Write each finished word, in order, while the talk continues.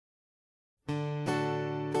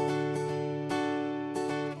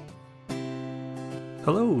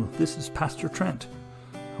Hello, this is Pastor Trent.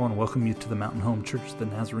 I want to welcome you to the Mountain Home Church the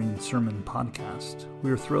Nazarene Sermon Podcast. We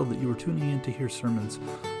are thrilled that you are tuning in to hear sermons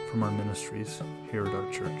from our ministries here at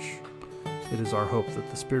our church. It is our hope that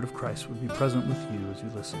the Spirit of Christ would be present with you as you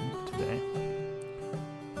listen today.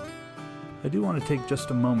 I do want to take just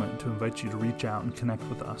a moment to invite you to reach out and connect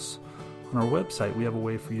with us. On our website, we have a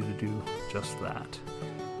way for you to do just that.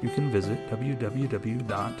 You can visit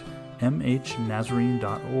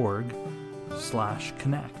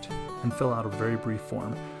www.mhnazarene.org/connect and fill out a very brief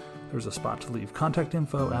form. There's a spot to leave contact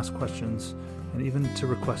info, ask questions, and even to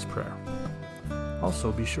request prayer.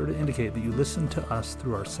 Also, be sure to indicate that you listen to us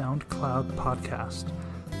through our SoundCloud podcast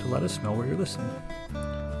to let us know where you're listening.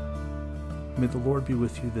 May the Lord be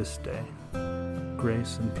with you this day.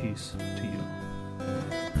 Grace and peace to you.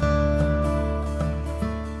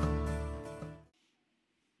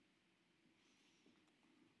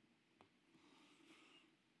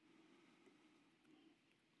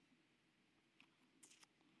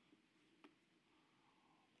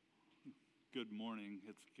 Good morning.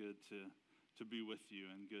 It's good to be with you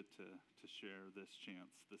and good to share this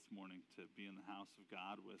chance this morning to be in the house of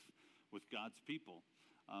God with God's people.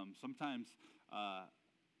 Sometimes, as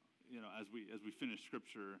we finish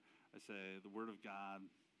Scripture, I say the Word of God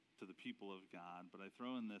to the people of God, but I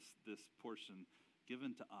throw in this portion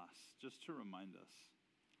given to us just to remind us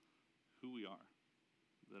who we are,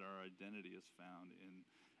 that our identity is found in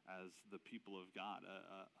as the people of God,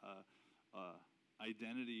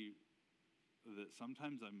 identity that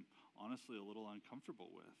sometimes I'm honestly a little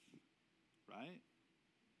uncomfortable with, right?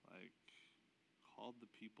 Like, called the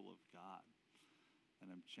people of God.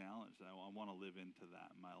 And I'm challenged. I want to live into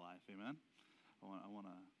that in my life. Amen? I want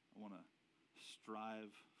to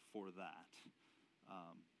strive for that.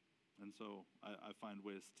 And so I find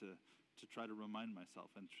ways to try to remind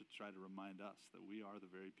myself and to try to remind us that we are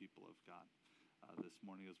the very people of God this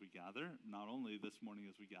morning as we gather. Not only this morning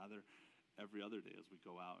as we gather, every other day as we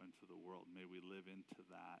go out into the world. May we live into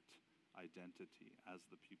that identity as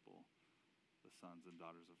the people, the sons and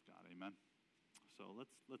daughters of God. Amen. So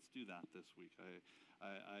let's do that this week.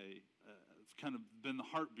 It's kind of been the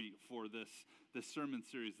heartbeat for this sermon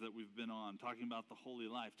series that we've been on, talking about the holy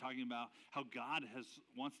life, talking about how God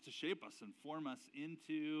wants to shape us and form us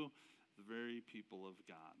into the very people of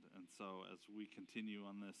God. And so as we continue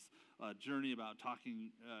on this journey about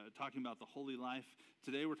talking about the holy life,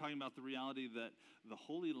 today we're talking about the reality that the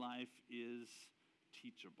holy life is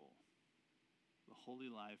teachable. The holy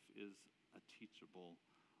life is a teachable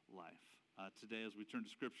life. Today as we turn to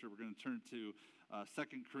Scripture, we're going to turn to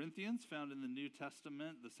 2 Corinthians, found in the New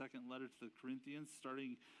Testament, the second letter to the Corinthians,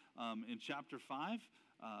 starting in chapter 5,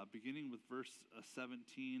 beginning with verse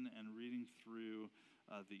 17 and reading through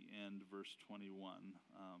the end, verse 21.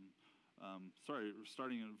 We're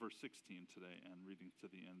starting in verse 16 today and reading to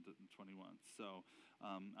the end in 21. So,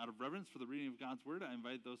 out of reverence for the reading of God's Word, I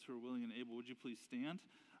invite those who are willing and able, would you please stand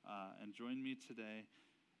and join me today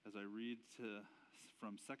as I read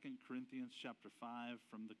from 2 Corinthians chapter 5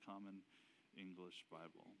 from the Common English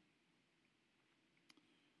Bible.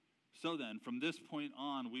 So then, from this point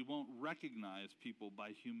on, we won't recognize people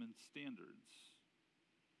by human standards.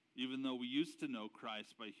 Even though we used to know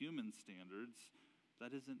Christ by human standards,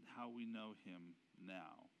 that isn't how we know him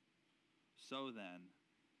now. So then,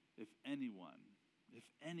 if anyone is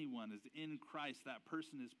in Christ, that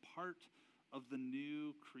person is part of the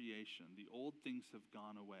new creation. The old things have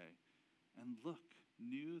gone away. And look,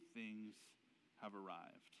 new things have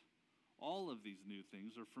arrived. All of these new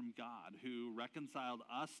things are from God, who reconciled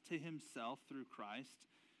us to himself through Christ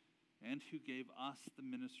and who gave us the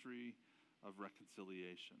ministry of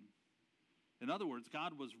reconciliation. In other words,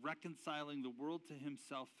 God was reconciling the world to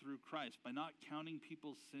himself through Christ by not counting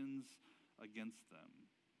people's sins against them.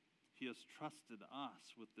 He has trusted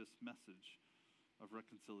us with this message of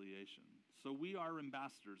reconciliation. So we are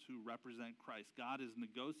ambassadors who represent Christ. God is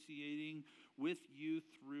negotiating with you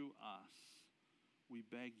through us. We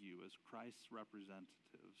beg you as Christ's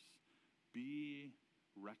representatives, be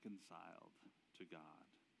reconciled to God.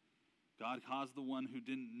 God caused the one who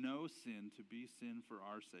didn't know sin to be sin for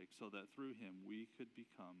our sake, so that through him we could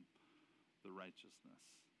become the righteousness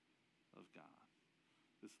of God.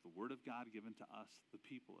 This is the word of God given to us, the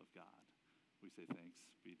people of God. We say thanks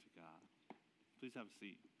be to God. Please have a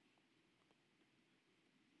seat.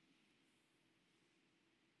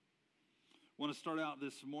 I want to start out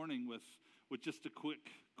this morning with just a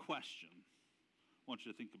quick question. I want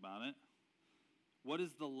you to think about it. What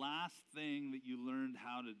is the last thing that you learned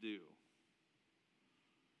how to do?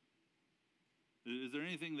 Is there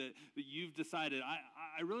anything that you've decided,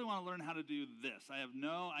 I really want to learn how to do this? I have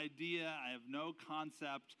no idea, I have no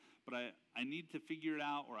concept, but I need to figure it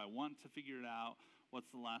out, or I want to figure it out. What's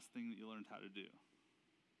the last thing that you learned how to do?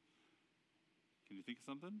 Can you think of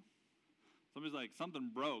something? Somebody's like, something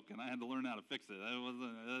broke, and I had to learn how to fix it. There was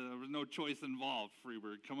no choice involved,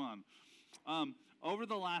 Freebird. Come on. Over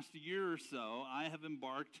the last year or so, I have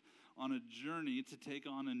embarked on a journey to take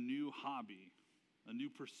on a new hobby, a new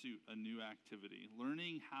pursuit, a new activity,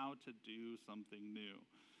 learning how to do something new.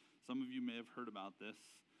 Some of you may have heard about this,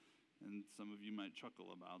 and some of you might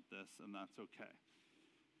chuckle about this, and that's okay.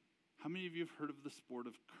 How many of you have heard of the sport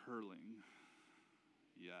of curling?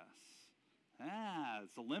 Yes.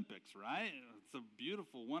 It's Olympics, right? It's a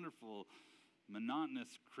beautiful, wonderful,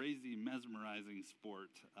 monotonous, crazy, mesmerizing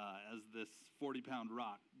sport as this 40-pound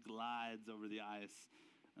rock glides over the ice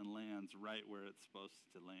and lands right where it's supposed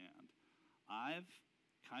to land. I've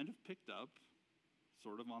kind of picked up,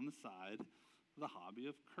 sort of on the side, the hobby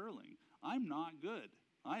of curling. I'm not good.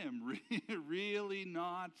 I am really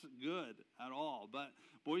not good at all. But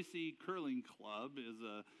Boise Curling Club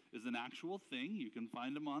is an actual thing. You can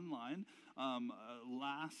find them online.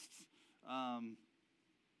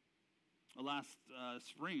 Last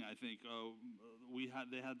spring, I think,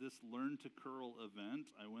 they had this Learn to Curl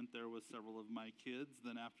event. I went there with several of my kids.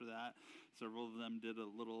 Then after that, several of them did a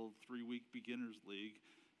little 3-week beginners league,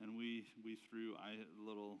 and we threw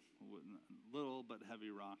little but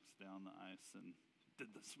heavy rocks down the ice and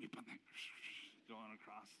did the sweep and going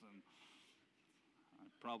across, and I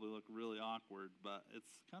probably look really awkward, but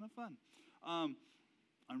it's kind of fun. I'm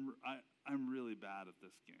really bad at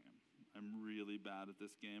this game. I'm really bad at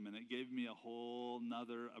this game, and it gave me a whole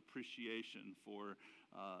nother appreciation for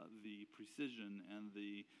the precision and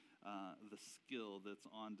the skill that's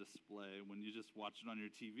on display. When you just watch it on your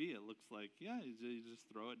TV, it looks like, you just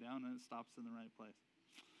throw it down and it stops in the right place.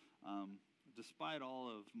 Despite all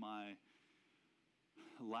of my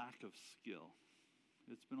lack of skill,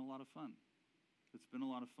 it's been a lot of fun. It's been a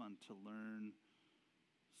lot of fun to learn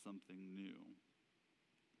something new.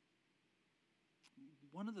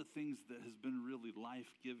 One of the things that has been really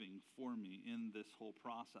life-giving for me in this whole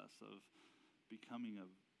process of becoming a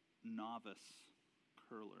novice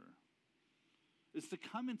curler is to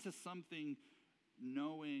come into something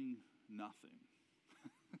knowing nothing,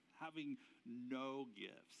 having no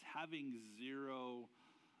gifts, having zero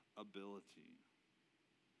ability,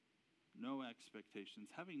 no expectations,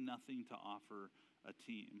 having nothing to offer a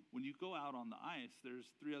team. When you go out on the ice,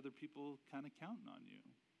 there's 3 other people kind of counting on you.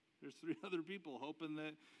 There's 3 other people hoping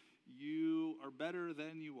that you are better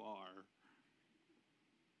than you are.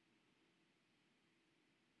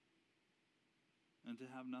 And to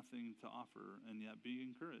have nothing to offer and yet be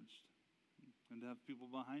encouraged. And to have people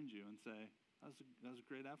behind you and say, that was a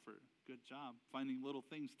great effort. Good job. Finding little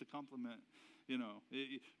things to compliment.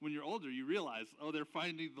 When you're older, you realize, they're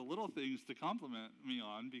finding the little things to compliment me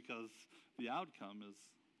on because the outcome is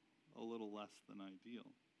a little less than ideal.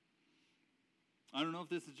 I don't know if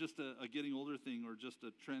this is just a getting older thing or just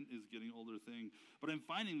a Trent is getting older thing, but I'm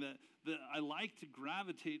finding that I like to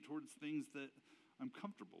gravitate towards things that I'm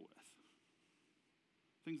comfortable with,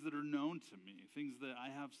 things that are known to me, things that I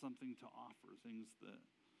have something to offer, things that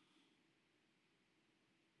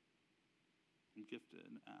I'm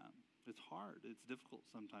gifted at. It's hard. It's difficult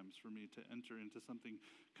sometimes for me to enter into something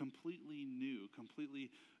completely new,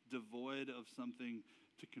 completely devoid of something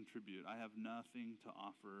to contribute. I have nothing to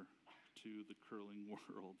offer to the curling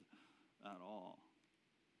world at all.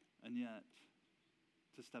 And yet,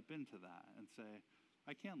 to step into that and say,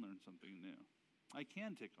 I can learn something new. I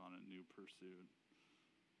can take on a new pursuit.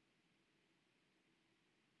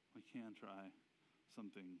 I can try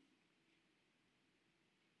something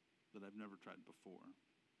that I've never tried before.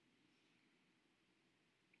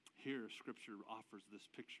 Here, Scripture offers this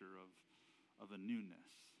picture of a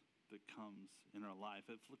newness that comes in our life.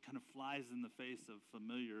 It kind of flies in the face of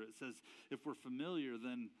familiar. It says, if we're familiar,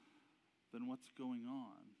 then what's going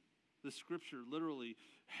on? The Scripture literally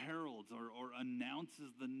heralds or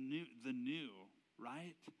announces the new,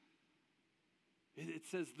 right? It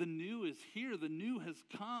says the new is here. The new has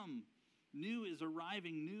come. New is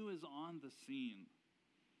arriving. New is on the scene.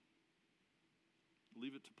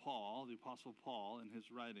 Leave it to Paul, the Apostle Paul, in his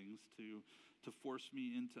writings to force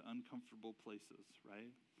me into uncomfortable places, right?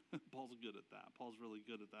 Paul's good at that. Paul's really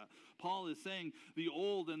good at that. Paul is saying the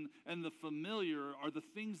old and the familiar are the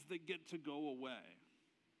things that get to go away.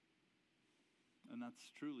 And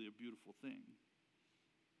that's truly a beautiful thing.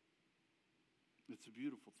 It's a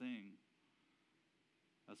beautiful thing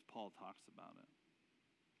as Paul talks about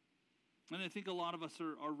it. And I think a lot of us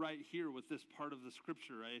are right here with this part of the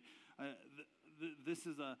Scripture, right? this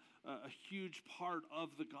is a huge part of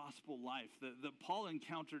the gospel life that Paul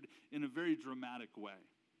encountered in a very dramatic way.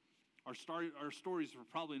 Our stories were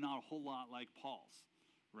probably not a whole lot like Paul's,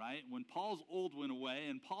 right? When Paul's old went away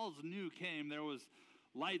and Paul's new came, there was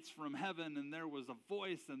lights from heaven, and there was a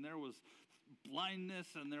voice, and there was blindness,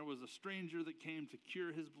 and there was a stranger that came to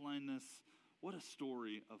cure his blindness. What a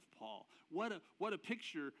story of Paul. What a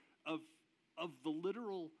picture of the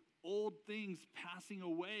literal old things passing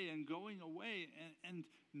away and going away, and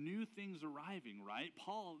new things arriving, right?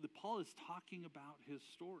 Paul is talking about his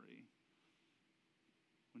story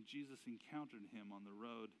when Jesus encountered him on the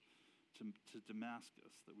road to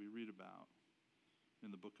Damascus that we read about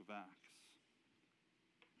in the book of Acts.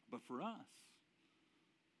 But for us,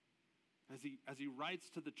 as he writes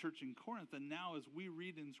to the church in Corinth, and now as we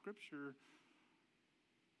read in Scripture,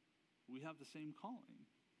 we have the same calling.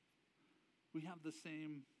 We have the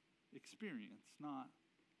same experience, not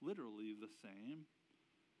literally the same.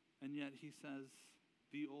 And yet he says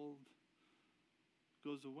the old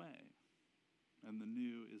goes away and the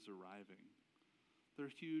new is arriving. There are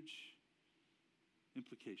huge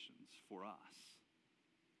implications for us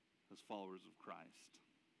as followers of Christ.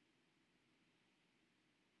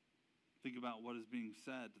 Think about what is being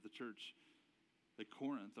said to the church at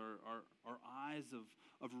Corinth. Our eyes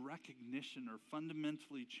of recognition are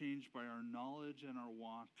fundamentally changed by our knowledge and our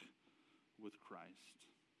walk with Christ.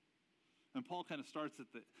 And Paul kind of starts at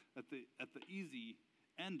the easy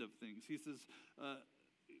end of things. He says,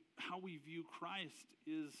 how we view Christ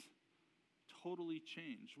is totally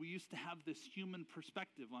changed. We used to have this human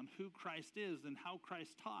perspective on who Christ is and how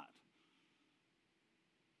Christ taught.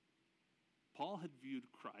 Paul had viewed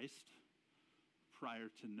Christ prior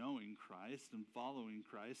to knowing Christ and following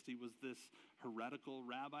Christ. He was this heretical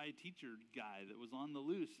rabbi teacher guy that was on the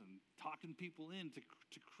loose and talking people into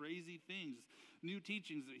crazy things, new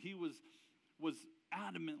teachings that he was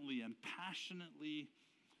adamantly and passionately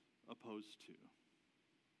opposed to.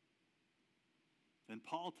 And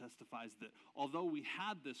Paul testifies that although we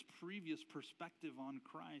had this previous perspective on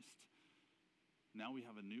Christ, now we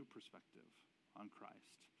have a new perspective on Christ.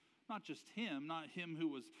 Not just him, not him who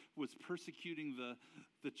was persecuting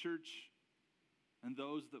the church and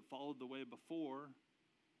those that followed the way before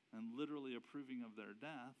and literally approving of their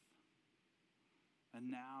death, and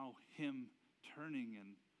now him turning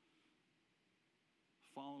and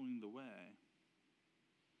following the way,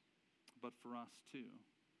 but for us too.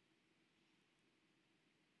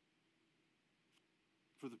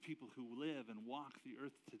 For the people who live and walk the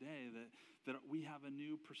earth today, that we have a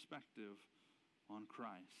new perspective on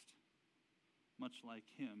Christ. Much like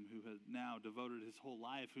him who had now devoted his whole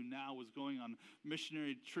life, who now was going on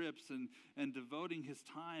missionary trips and devoting his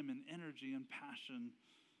time and energy and passion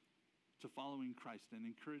to following Christ and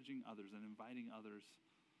encouraging others and inviting others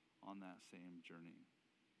on that same journey.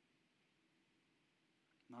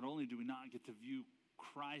 Not only do we not get to view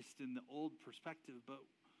Christ in the old perspective, but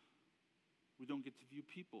we don't get to view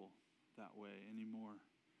people that way anymore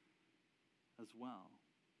as well.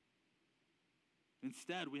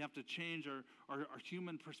 Instead, we have to change our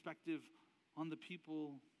human perspective on the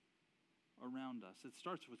people around us. It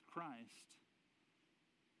starts with Christ,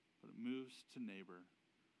 but it moves to neighbor.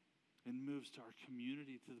 It moves to our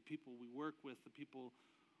community, to the people we work with, the people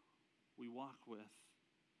we walk with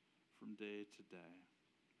from day to day.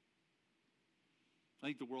 I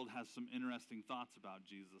think the world has some interesting thoughts about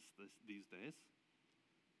Jesus these days.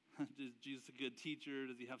 Is Jesus a good teacher?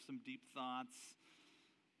 Does he have some deep thoughts?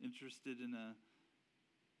 Interested in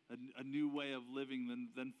a new way of living?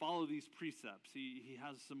 Then follow these precepts. He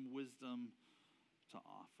has some wisdom to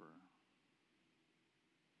offer.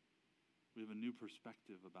 We have a new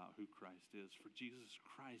perspective about who Christ is. For Jesus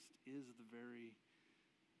Christ is the very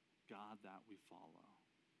God that we follow.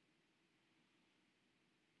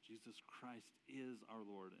 Jesus Christ is our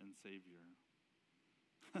Lord and Savior.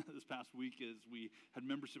 This past week, as we had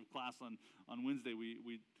membership class on Wednesday,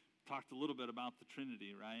 we talked a little bit about the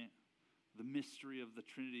Trinity, right? The mystery of the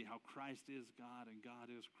Trinity, how Christ is God and God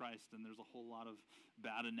is Christ. And there's a whole lot of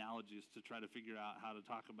bad analogies to try to figure out how to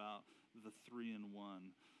talk about the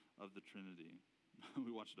 3-in-1 of the Trinity.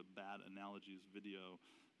 We watched a bad analogies video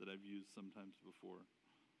that I've used sometimes before.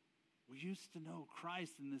 We used to know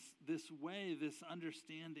Christ in this way, this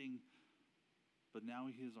understanding, but now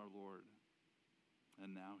he is our Lord,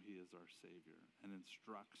 and now he is our Savior and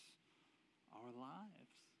instructs our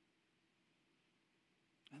lives.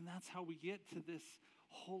 And that's how we get to this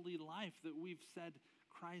holy life that we've said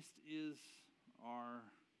Christ is our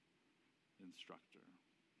instructor.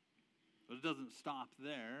 But it doesn't stop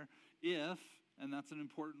there. If, and that's an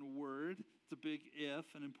important word, it's a big if,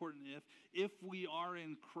 an important if we are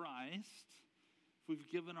in Christ, if we've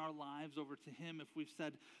given our lives over to him, if we've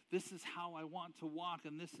said, this is how I want to walk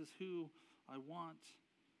and this is who I want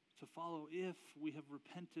to follow, if we have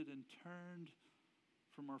repented and turned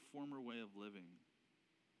from our former way of living,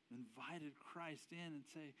 invited Christ in and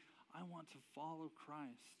say, I want to follow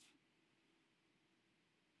Christ.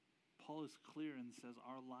 Paul is clear and says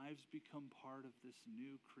our lives become part of this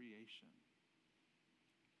new creation.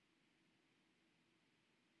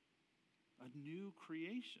 A new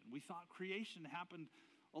creation. We thought creation happened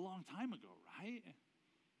a long time ago, right?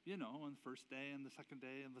 You know, on the first day and the second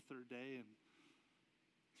day and the third day, and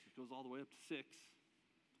it goes all the way up to 6,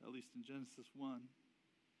 at least in Genesis 1.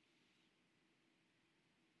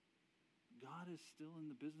 God is still in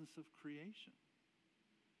the business of creation.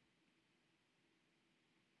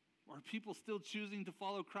 Are people still choosing to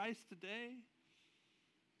follow Christ today?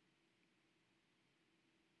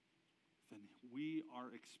 Then we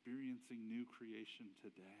are experiencing new creation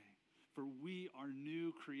today. For we are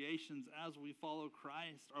new creations as we follow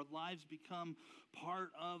Christ. Our lives become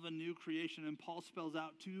part of a new creation. And Paul spells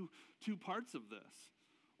out two parts of this.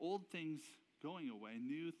 Old things going away,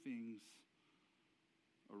 new things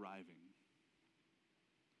arriving.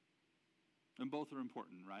 And both are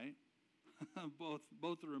important, right?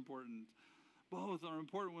 both are important. Both are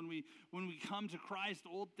important. When we come to Christ,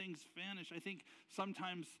 old things vanish. I think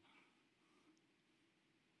sometimes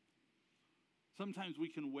we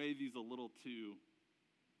can weigh these a little too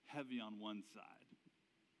heavy on one side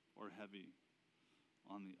or heavy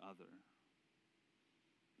on the other.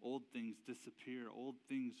 Old things disappear. Old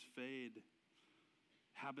things fade.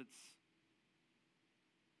 Habits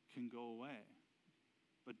can go away.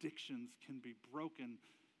 Addictions can be broken.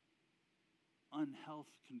 Unhealth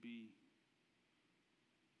can be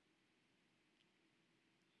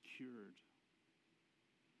cured.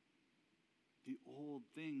 The old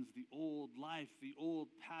things, the old life, the old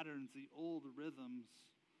patterns, the old rhythms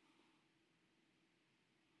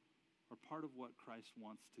are part of what Christ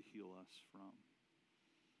wants to heal us from.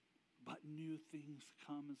 But new things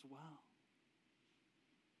come as well.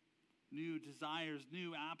 New desires,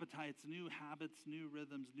 new appetites, new habits, new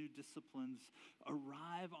rhythms, new disciplines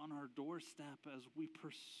arrive on our doorstep as we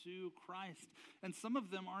pursue Christ. And some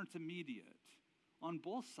of them aren't immediate on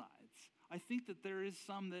both sides. I think that there is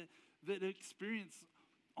some that experience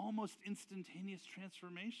almost instantaneous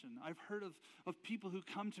transformation. I've heard of people who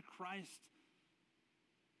come to Christ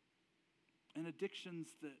and addictions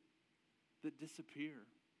that disappear,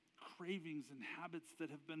 cravings and habits that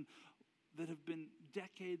have been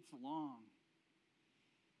decades long,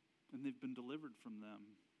 and they've been delivered from them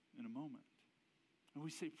in a moment. And we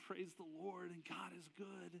say, praise the Lord, and God is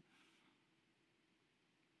good.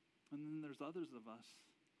 And then there's others of us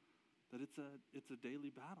that it's a daily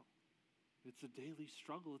battle. It's a daily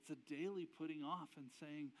struggle. It's a daily putting off and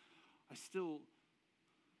saying, I still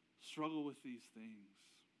struggle with these things.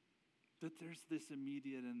 That there's this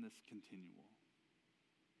immediate and this continual.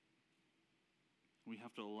 We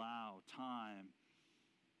have to allow time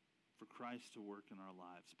for Christ to work in our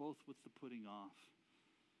lives, both with the putting off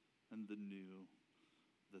and the new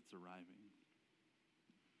that's arriving.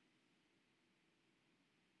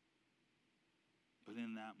 But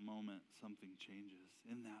in that moment, something changes.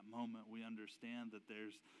 In that moment, we understand that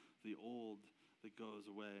there's the old that goes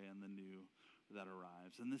away and the new that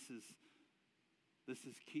arrives. And this is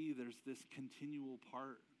key. There's this continual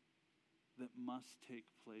part that must take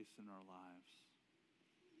place in our lives.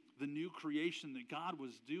 The new creation that God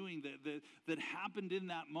was doing, that happened in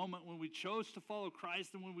that moment when we chose to follow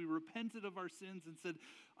Christ and when we repented of our sins and said,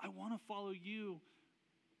 I want to follow you,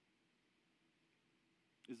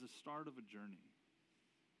 is a start of a journey,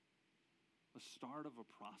 a start of a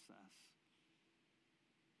process.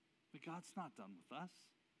 But God's not done with us.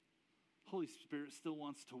 Holy Spirit still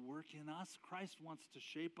wants to work in us. Christ wants to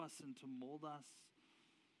shape us and to mold us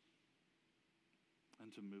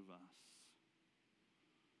and to move us.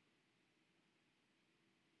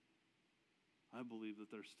 I believe that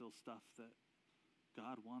there's still stuff that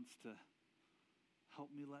God wants to help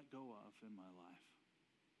me let go of in my life.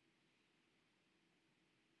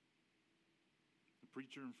 The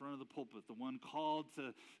preacher in front of the pulpit, the one called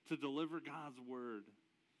to deliver God's word.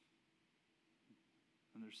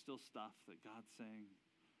 And there's still stuff that God's saying,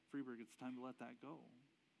 Freeburg, it's time to let that go.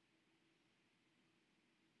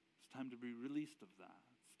 It's time to be released of that.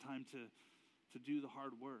 It's time to do the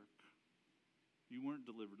hard work. You weren't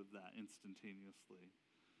delivered of that instantaneously.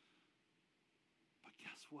 But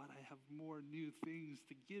guess what? I have more new things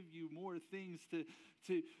to give you, more things to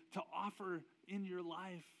offer in your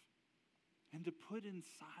life and to put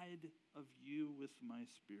inside of you with my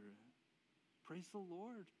Spirit. Praise the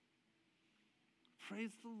Lord.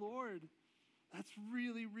 Praise the Lord. That's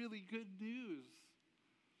really, really good news.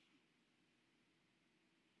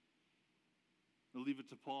 I'll leave it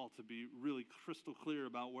to Paul to be really crystal clear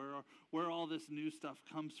about where all this new stuff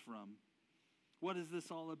comes from. What is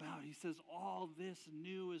this all about? He says, all this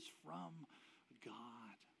new is from God.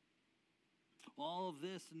 All of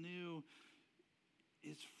this new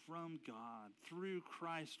is from God. Through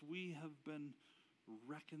Christ, we have been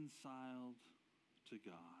reconciled to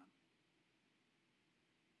God.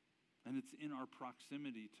 And it's in our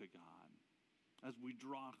proximity to God. As we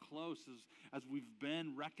draw close, as we've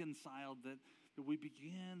been reconciled, that we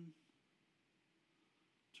begin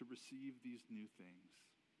to receive these new things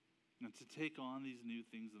and to take on these new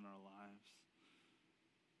things in our lives.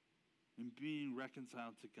 And being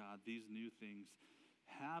reconciled to God, these new things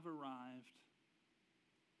have arrived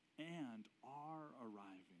and are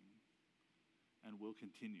arriving and will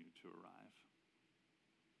continue to arrive.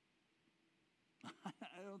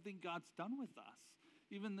 I don't think God's done with us.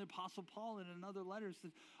 Even the Apostle Paul in another letter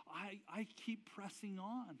says, I keep pressing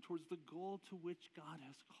on towards the goal to which God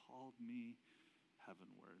has called me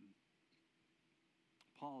heavenward.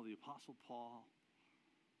 Paul, the Apostle Paul,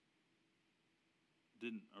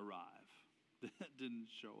 didn't arrive, didn't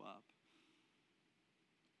show up.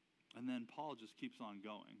 And then Paul just keeps on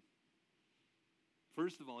going.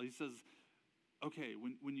 First of all, he says, okay,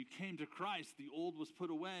 when you came to Christ, the old was put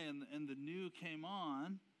away and the new came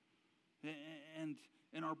on.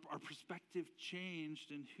 And our perspective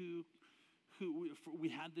changed, and we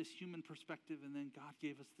had this human perspective, and then God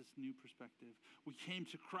gave us this new perspective. We came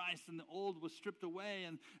to Christ, and the old was stripped away,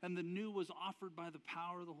 and the new was offered by the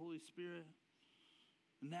power of the Holy Spirit.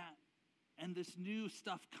 And this new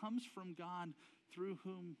stuff comes from God, through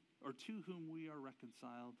whom, or to whom we are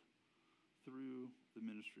reconciled through the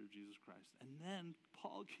ministry of Jesus Christ. And then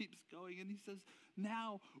Paul keeps going, and he says,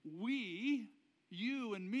 now we,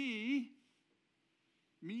 you and me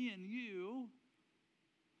and you,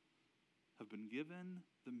 have been given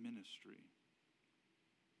the ministry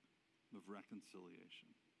of reconciliation.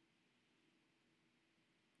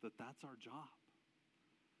 That's our job.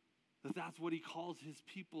 That's what he calls his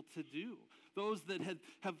people to do. Those that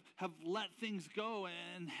have let things go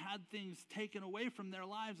and had things taken away from their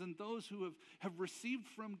lives, and those who have received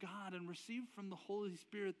from God and received from the Holy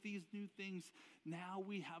Spirit these new things, now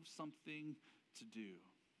we have something to do.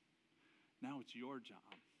 Now it's your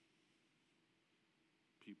job,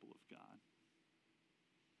 people of God,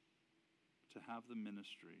 to have the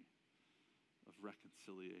ministry of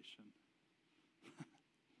reconciliation.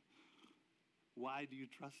 Why do you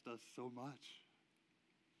trust us so much?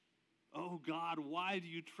 Oh God, why do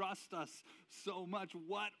you trust us so much?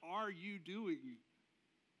 What are you doing?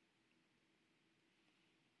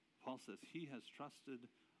 Paul says he has trusted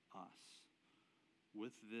us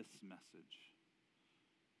with this message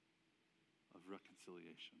of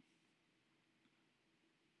reconciliation.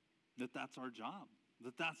 That's our job.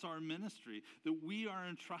 That's our ministry. That we are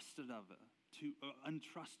entrusted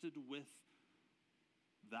entrusted with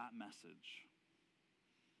that message.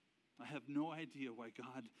 I have no idea why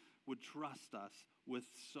God would trust us with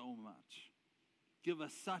so much. Give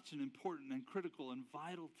us such an important and critical and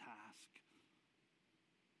vital task.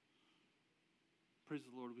 Praise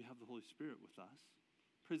the Lord, we have the Holy Spirit with us.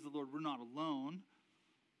 Praise the Lord, we're not alone.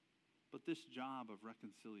 But this job of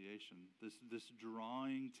reconciliation, this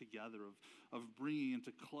drawing together of bringing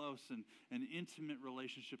into close and intimate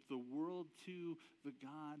relationship the world to the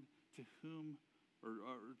God to whom, or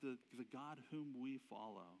the God whom we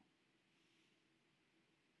follow,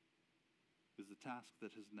 is a task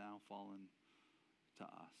that has now fallen to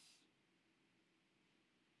us.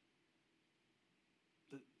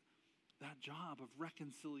 That job of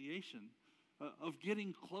reconciliation, of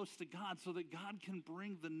getting close to God so that God can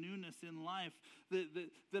bring the newness in life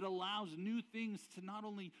that allows new things to not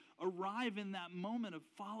only arrive in that moment of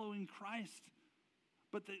following Christ,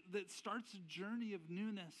 but that starts a journey of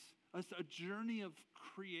newness, a journey of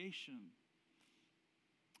creation,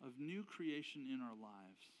 of new creation in our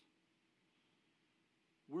lives.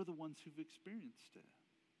 We're the ones who've experienced it.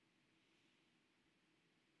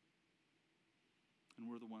 And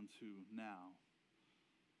we're the ones who now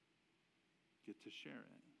get to share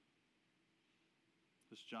it.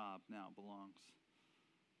 This job now belongs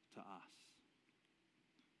to us.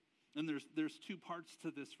 And there's two parts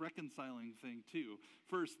to this reconciling thing too.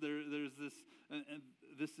 First, there's this, and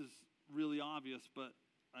this is really obvious, but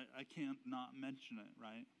I can't not mention it,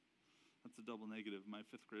 right? That's a double negative. My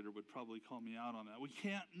fifth grader would probably call me out on that. We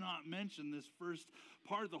can't not mention this first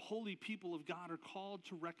part. The holy people of God are called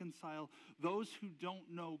to reconcile those who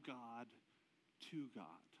don't know God to God.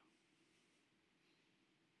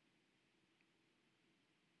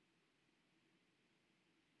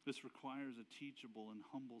 This requires a teachable and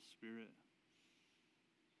humble spirit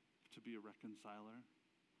to be a reconciler,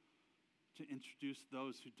 to introduce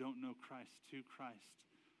those who don't know Christ to Christ.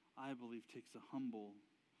 I believe takes a humble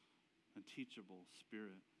and teachable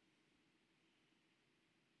spirit.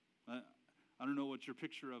 I don't know what your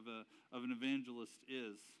picture of an evangelist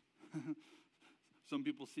is. Some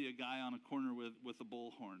people see a guy on a corner with a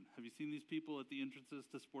bullhorn. Have you seen these people at the entrances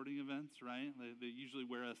to sporting events, right? They usually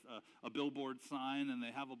wear a billboard sign, and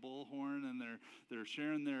they have a bullhorn, and they're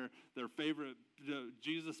sharing their favorite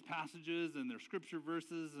Jesus passages and their scripture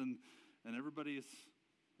verses, and everybody's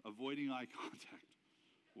avoiding eye contact,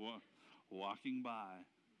 walking by.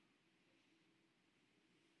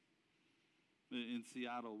 In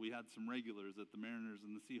Seattle, we had some regulars at the Mariners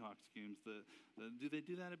and the Seahawks games. Do they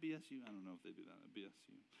do that at BSU? I don't know if they do that at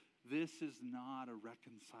BSU. This is not a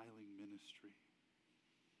reconciling ministry.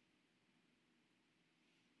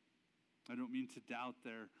 I don't mean to doubt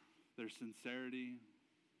their sincerity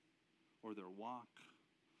or their walk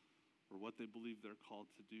or what they believe they're called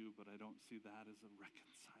to do, but I don't see that as a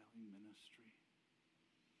reconciling ministry.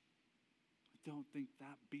 I don't think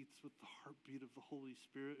that beats with the heartbeat of the Holy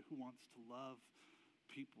Spirit who wants to love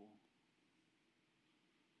people.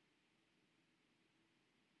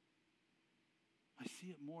 I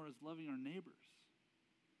see it more as loving our neighbors,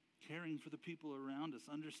 caring for the people around us,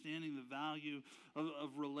 understanding the value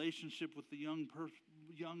of relationship with the young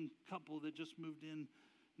couple that just moved in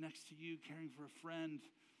next to you, caring for a friend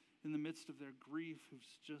in the midst of their grief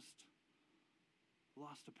who's just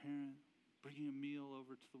lost a parent, bringing a meal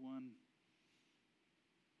over to the one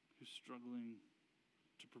who's struggling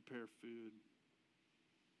to prepare food.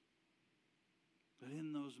 But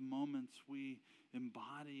in those moments, we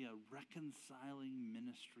embody a reconciling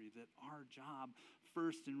ministry, that our job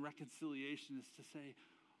first in reconciliation is to say,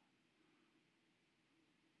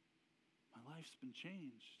 my life's been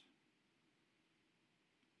changed.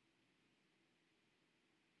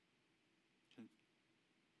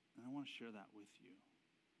 And I want to share that with you.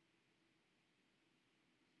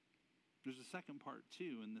 There's a second part,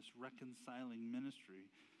 too, in this reconciling ministry.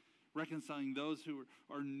 Reconciling those who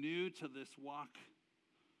are new to this walk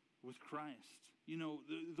with Christ. You know,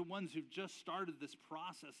 the ones who've just started this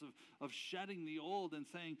process of shedding the old and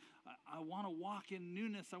saying, I want to walk in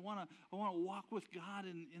newness. I want to walk with God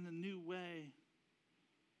in a new way.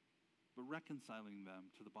 But reconciling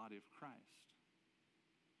them to the body of Christ.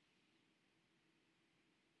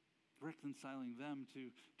 Reconciling them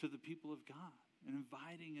to the people of God. And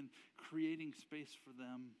inviting and creating space for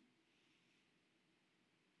them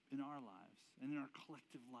in our lives and in our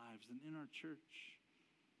collective lives and in our church.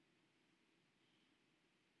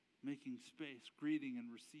 Making space, greeting and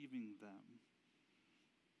receiving them.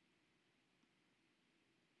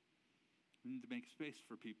 We need to make space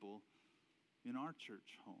for people in our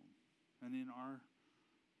church home and in our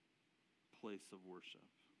place of worship.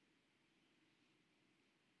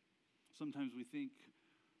 Sometimes we think,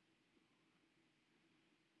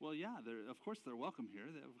 well, yeah, of course they're welcome here.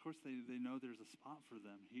 Of course they know there's a spot for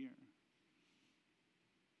them here.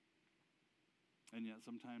 And yet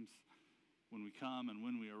sometimes when we come and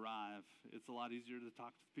when we arrive, it's a lot easier to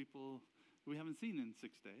talk to people we haven't seen in 6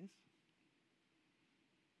 days.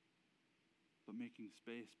 But making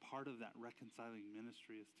space, part of that reconciling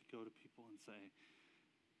ministry is to go to people and say,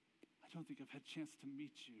 I don't think I've had a chance to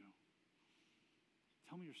meet you.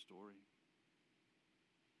 Tell me your story.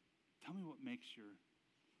 Tell me what makes your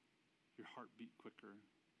heart beat quicker.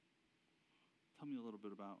 Tell me a little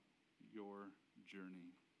bit about your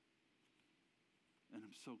journey. And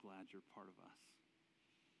I'm so glad you're part of us.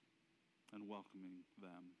 And welcoming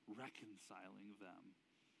them, reconciling them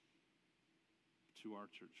to our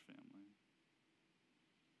church family.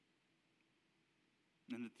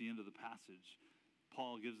 And at the end of the passage,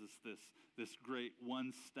 Paul gives us this great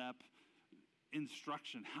one-step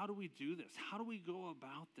instruction. How do we do this? How do we go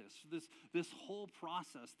about this whole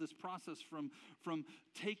process, this process from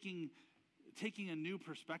taking a new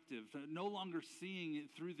perspective, no longer seeing it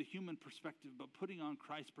through the human perspective, but putting on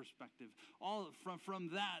Christ's perspective. All from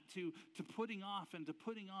that to putting off and to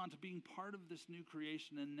putting on, to being part of this new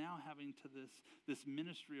creation, and now having to this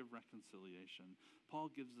ministry of reconciliation. Paul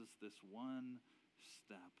gives us this one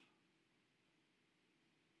step.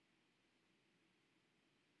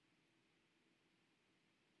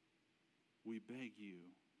 We beg you,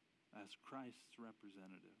 as Christ's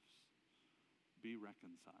representatives, be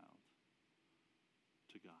reconciled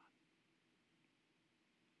to God.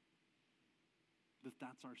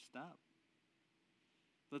 That's our step.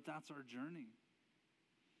 That's our journey.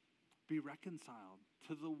 Be reconciled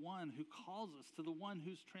to the one who calls us, to the one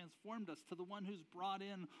who's transformed us, to the one who's brought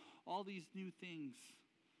in all these new things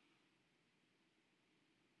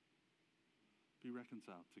Be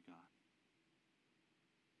reconciled to God.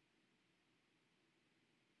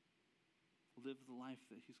 Live the life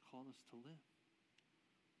that he's called us to live.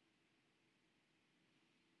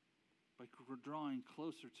 By drawing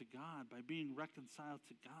closer to God, by being reconciled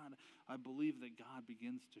to God, I believe that God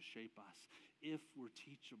begins to shape us if we're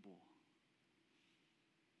teachable.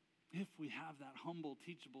 If we have that humble,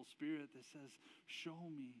 teachable spirit that says, show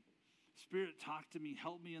me. Spirit, talk to me.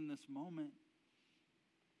 Help me in this moment.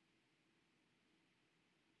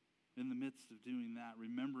 In the midst of doing that,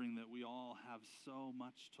 remembering that we all have so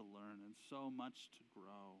much to learn and so much to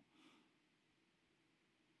grow.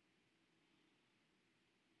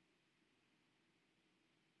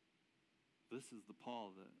 This is the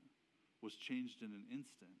Paul that was changed in an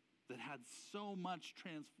instant, that had so much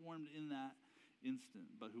transformed in that instant,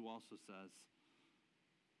 but who also says,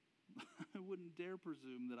 I wouldn't dare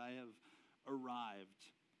presume that I have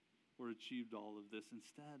arrived or achieved all of this.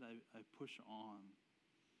 Instead, I push on.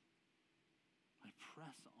 I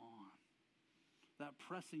press on. That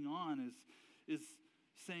pressing on is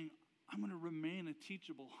saying, I'm going to remain a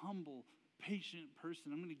teachable, humble, patient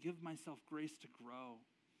person. I'm going to give myself grace to grow.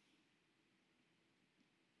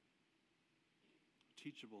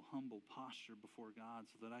 Teachable, humble posture before God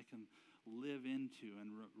so that I can live into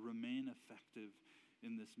and remain effective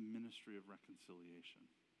in this ministry of reconciliation.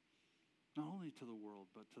 Not only to the world,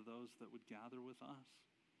 but to those that would gather with us.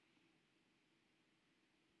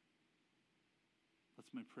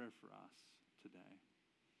 That's my prayer for us today.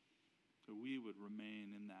 That we would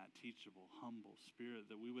remain in that teachable, humble spirit,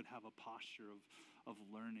 that we would have a posture of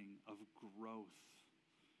learning, of growth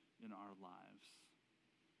in our lives.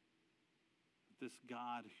 This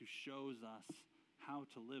God who shows us how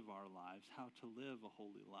to live our lives, how to live a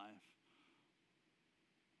holy life,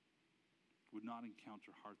 would not encounter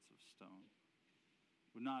hearts of stone,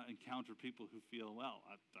 would not encounter people who feel, well,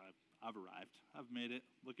 I've arrived, I've made it,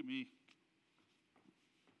 look at me.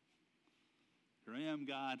 Here I am,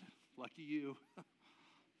 God. Lucky you.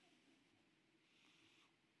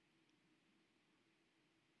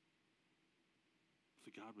 So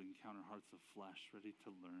God would encounter hearts of flesh ready to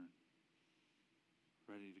learn,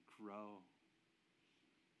 ready to grow.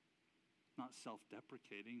 Not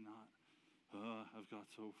self-deprecating, not, I've got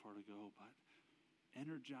so far to go, but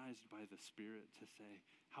energized by the Spirit to say,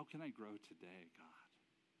 how can I grow today, God?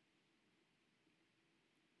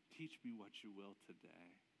 Teach me what you will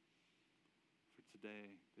today.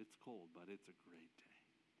 Today, it's cold, but it's a great day.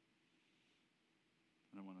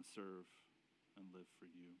 And I want to serve and live for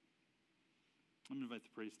you. I'm going to invite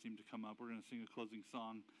the praise team to come up. We're going to sing a closing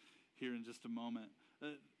song here in just a moment.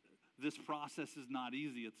 This process is not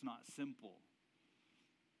easy. It's not simple.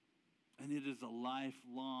 And it is a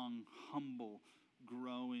lifelong, humble,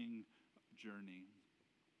 growing journey.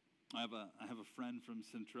 I have a friend from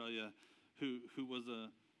Centralia who was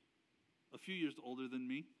a few years older than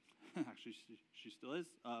me. Actually, she still is.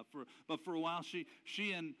 But for a while,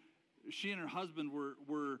 she and her husband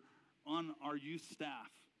were on our youth staff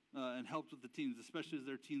and helped with the teens, especially as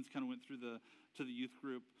their teens kind of went through to the youth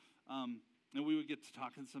group. And we would get to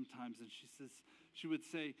talking sometimes, and she would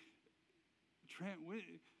say, Trent,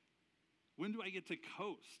 when do I get to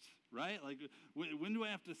coast? Right? Like, when do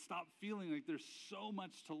I have to stop feeling like there's so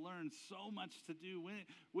much to learn, so much to do?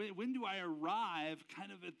 When do I arrive kind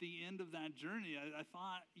of at the end of that journey? I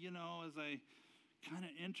thought, as I kind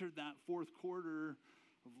of entered that fourth quarter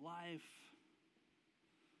of life,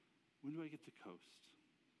 when do I get to coast?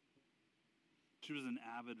 She was an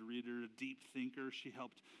avid reader, a deep thinker. She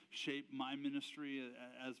helped shape my ministry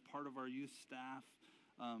as part of our youth staff.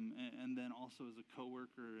 And then also as a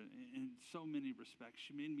coworker in so many respects.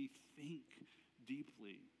 She made me think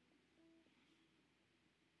deeply.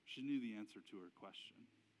 She knew the answer to her question.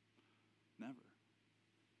 Never.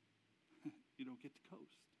 You don't get to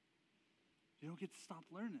coast. You don't get to stop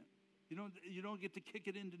learning. You don't get to kick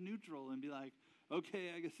it into neutral and be like,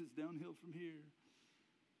 okay, I guess it's downhill from here.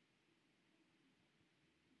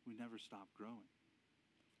 We never stop growing.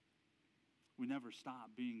 We never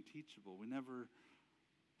stop being teachable. We never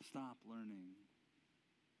stop learning.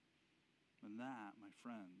 And that, my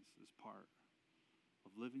friends, is part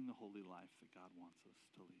of living the holy life that God wants us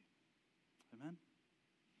to lead. Amen?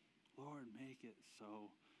 Lord, make it so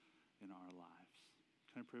in our lives.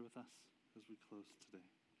 Can I pray with us as we close today?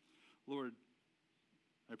 Lord,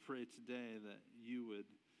 I pray today that you would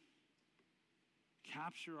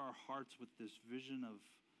capture our hearts with this vision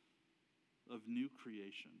of new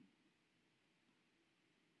creation.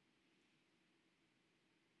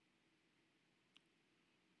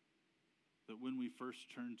 That when we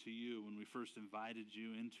first turned to you, when we first invited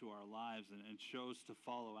you into our lives and chose to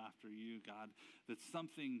follow after you, God, that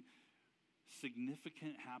something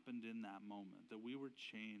significant happened in that moment, that we were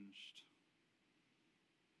changed,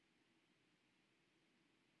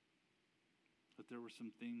 that there were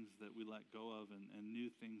some things that we let go of and new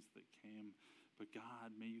things that came. But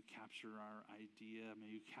God, may you capture our idea, may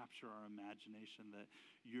you capture our imagination that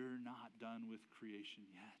you're not done with creation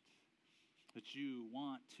yet, that you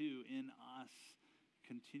want to, in us,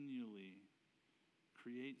 continually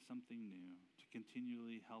create something new, to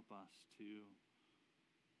continually help us to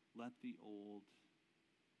let the old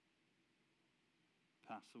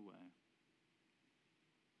pass away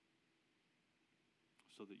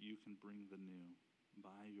so that you can bring the new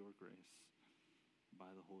by your grace, by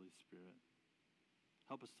the Holy Spirit.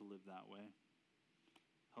 Help us to live that way.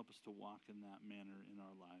 Help us to walk in that manner in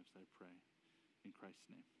our lives, I pray. In Christ's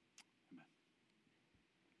name, amen.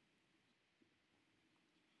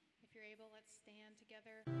 If you're able, let's stand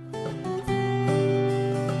together.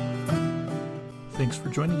 Thanks for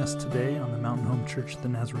joining us today on the Mountain Home Church the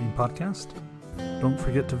Nazarene podcast. Don't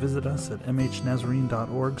forget to visit us at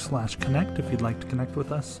mhnazarene.org/connect if you'd like to connect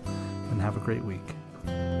with us, and have a great week.